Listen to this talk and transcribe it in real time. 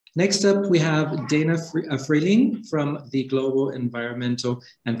Next up, we have Dana Freeling from the Global Environmental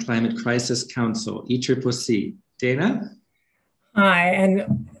and Climate Crisis Council, ECCC. Dana? Hi,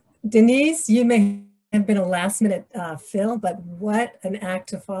 and Denise, you may have been a last minute fill, but what an act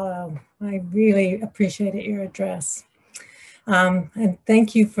to follow. I really appreciated your address. And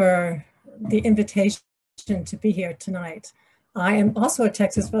thank you for the invitation to be here tonight. I am also a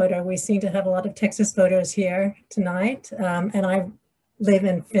Texas voter. We seem to have a lot of Texas voters here tonight, and I live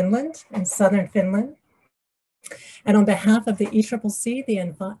in Finland, in southern Finland. And on behalf of the ECCC,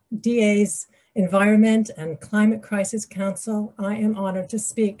 the DA's Environment and Climate Crisis Council, I am honored to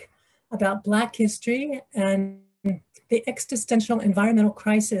speak about Black history and the existential environmental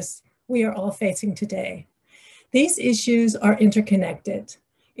crisis we are all facing today. These issues are interconnected.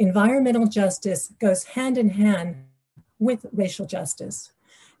 Environmental justice goes hand in hand with racial justice.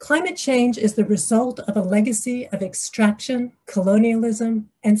 Climate change is the result of a legacy of extraction, colonialism,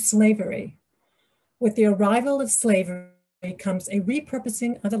 and slavery. With the arrival of slavery comes a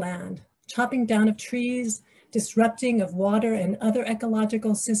repurposing of the land, chopping down of trees, disrupting of water and other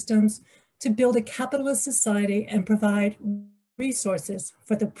ecological systems to build a capitalist society and provide resources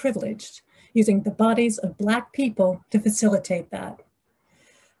for the privileged, using the bodies of Black people to facilitate that.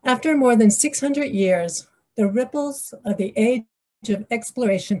 After more than 600 years, the ripples of the age of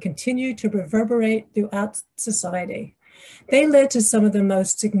exploration continue to reverberate throughout society. They led to some of the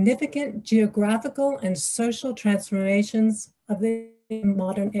most significant geographical and social transformations of the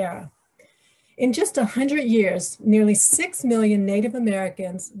modern era. In just 100 years, nearly 6 million Native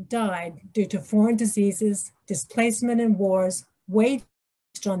Americans died due to foreign diseases, displacement, and wars waged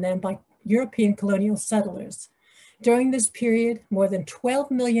on them by European colonial settlers. During this period, more than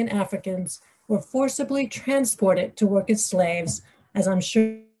 12 million Africans were forcibly transported to work as slaves, as I'm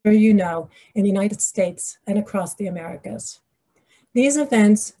sure you know, in the United States and across the Americas. These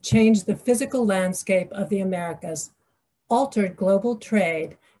events changed the physical landscape of the Americas, altered global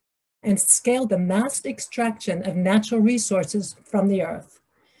trade, and scaled the mass extraction of natural resources from the earth.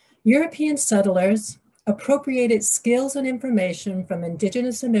 European settlers appropriated skills and information from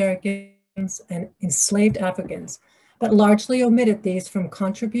indigenous Americans and enslaved Africans, but largely omitted these from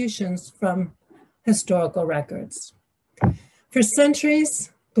contributions from historical records. For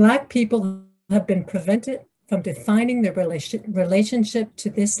centuries, Black people have been prevented from defining their relationship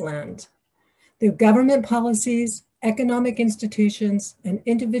to this land. Through government policies, economic institutions, and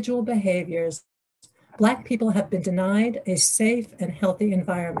individual behaviors, Black people have been denied a safe and healthy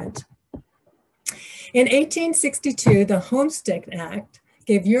environment. In 1862, the Homestead Act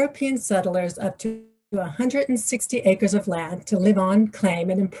gave European settlers up to 160 acres of land to live on, claim,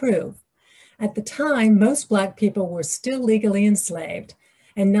 and improve. At the time, most Black people were still legally enslaved,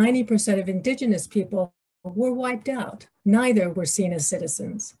 and 90% of indigenous people were wiped out. Neither were seen as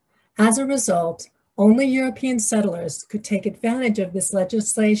citizens. As a result, only European settlers could take advantage of this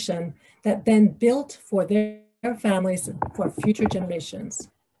legislation that then built for their families for future generations.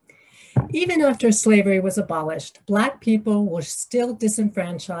 Even after slavery was abolished, Black people were still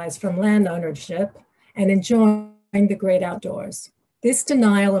disenfranchised from land ownership and enjoying the great outdoors. This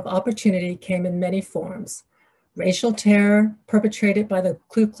denial of opportunity came in many forms. Racial terror perpetrated by the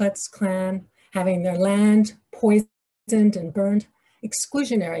Ku Klux Klan, having their land poisoned and burned,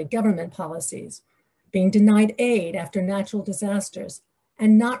 exclusionary government policies, being denied aid after natural disasters,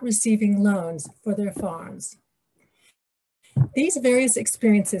 and not receiving loans for their farms. These various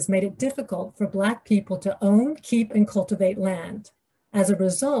experiences made it difficult for Black people to own, keep, and cultivate land. As a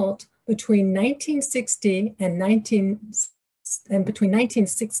result, between 1916 and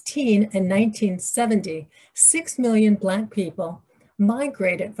 1970, 6 million Black people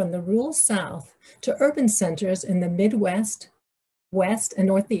migrated from the rural South to urban centers in the Midwest, West, and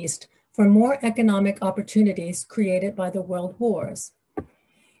Northeast for more economic opportunities created by the world wars.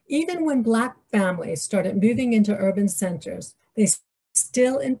 Even when Black families started moving into urban centers, they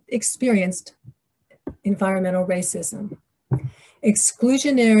still experienced environmental racism.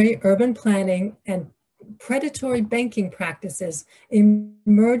 Exclusionary urban planning and predatory banking practices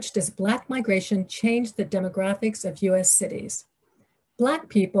emerged as Black migration changed the demographics of US cities. Black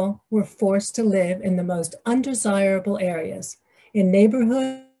people were forced to live in the most undesirable areas, in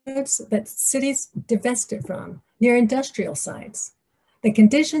neighborhoods that cities divested from, near industrial sites. The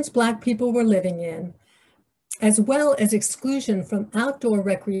conditions Black people were living in, as well as exclusion from outdoor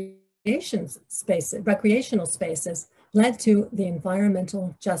recreational spaces, led to the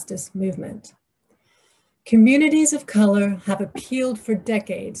environmental justice movement. Communities of color have appealed for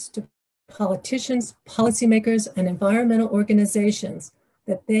decades to politicians, policymakers, and environmental organizations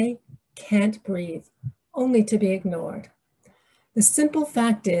that they can't breathe, only to be ignored. The simple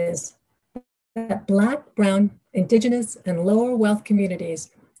fact is that Black, Brown, Indigenous, and lower wealth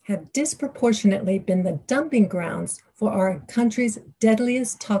communities have disproportionately been the dumping grounds for our country's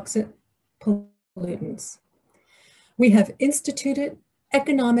deadliest toxic pollutants. We have instituted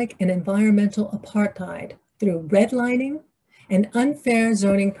economic and environmental apartheid through redlining and unfair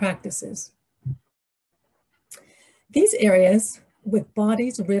zoning practices. These areas, with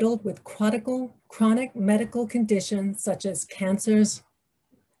bodies riddled with chronic medical conditions such as cancers,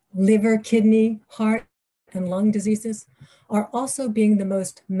 liver, kidney, heart, and lung diseases, are also being the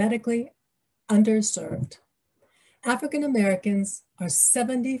most medically underserved. African Americans are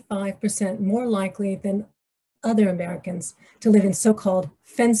 75% more likely than other Americans to live in so-called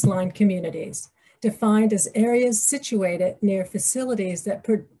fence-line communities, defined as areas situated near facilities that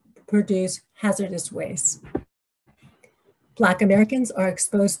produce hazardous waste. Black Americans are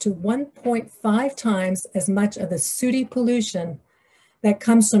exposed to 1.5 times as much of the sooty pollution that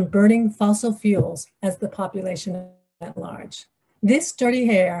comes from burning fossil fuels as the population at large. This dirty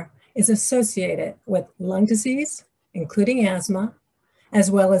air is associated with lung disease, including asthma, as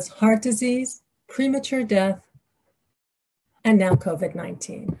well as heart disease, premature death, and now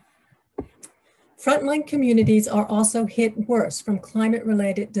COVID-19. Frontline communities are also hit worse from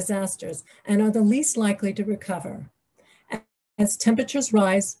climate-related disasters and are the least likely to recover. As temperatures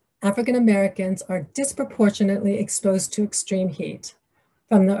rise, African Americans are disproportionately exposed to extreme heat.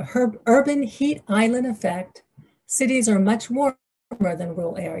 From the urban heat island effect, cities are much warmer than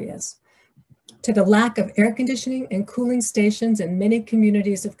rural areas, to the lack of air conditioning and cooling stations in many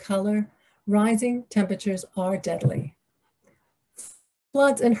communities of color, rising temperatures are deadly.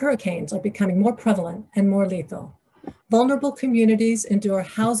 Floods and hurricanes are becoming more prevalent and more lethal. Vulnerable communities endure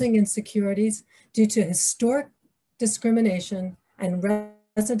housing insecurities due to historic discrimination and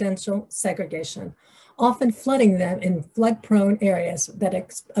residential segregation, often flooding them in flood-prone areas that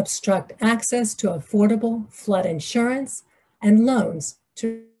obstruct access to affordable flood insurance and loans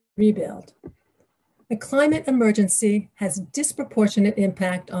to rebuild. The climate emergency has disproportionate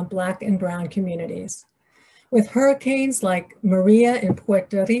impact on Black and Brown communities. With hurricanes like Maria in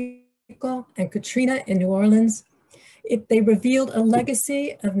Puerto Rico and Katrina in New Orleans, they revealed a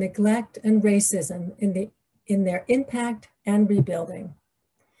legacy of neglect and racism in their impact and rebuilding.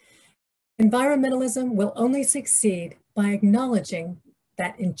 Environmentalism will only succeed by acknowledging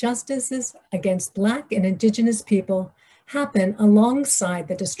that injustices against Black and Indigenous people happen alongside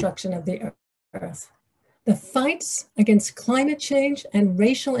the destruction of the earth. The fights against climate change and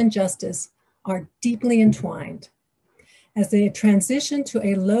racial injustice are deeply entwined, as the transition to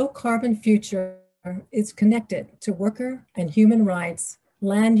a low carbon future is connected to worker and human rights,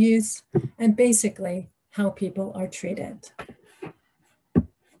 land use, and basically how people are treated.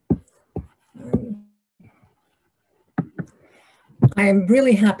 I am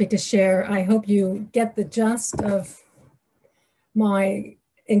really happy to share. I hope you get the gist of my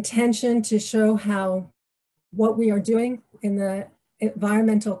intention to show how what we are doing in the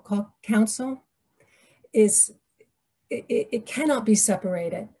Environmental Council is, it cannot be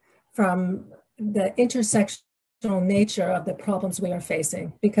separated from the intersectional nature of the problems we are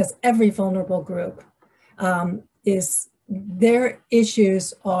facing, because every vulnerable group their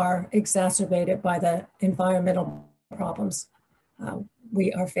issues are exacerbated by the environmental problems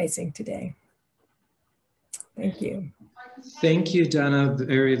we are facing today. Thank you. Thank you, Dana,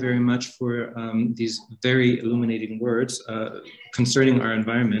 very, very much for these very illuminating words concerning our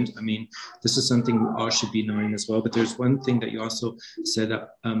environment. I mean, this is something we all should be knowing as well, but there's one thing that you also said that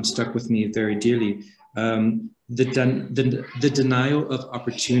stuck with me very dearly, the denial of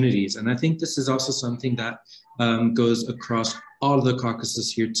opportunities. And I think this is also something that goes across all of the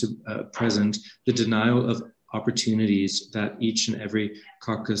caucuses here to present, the denial of opportunities that each and every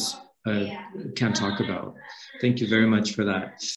caucus can talk about. Thank you very much for that.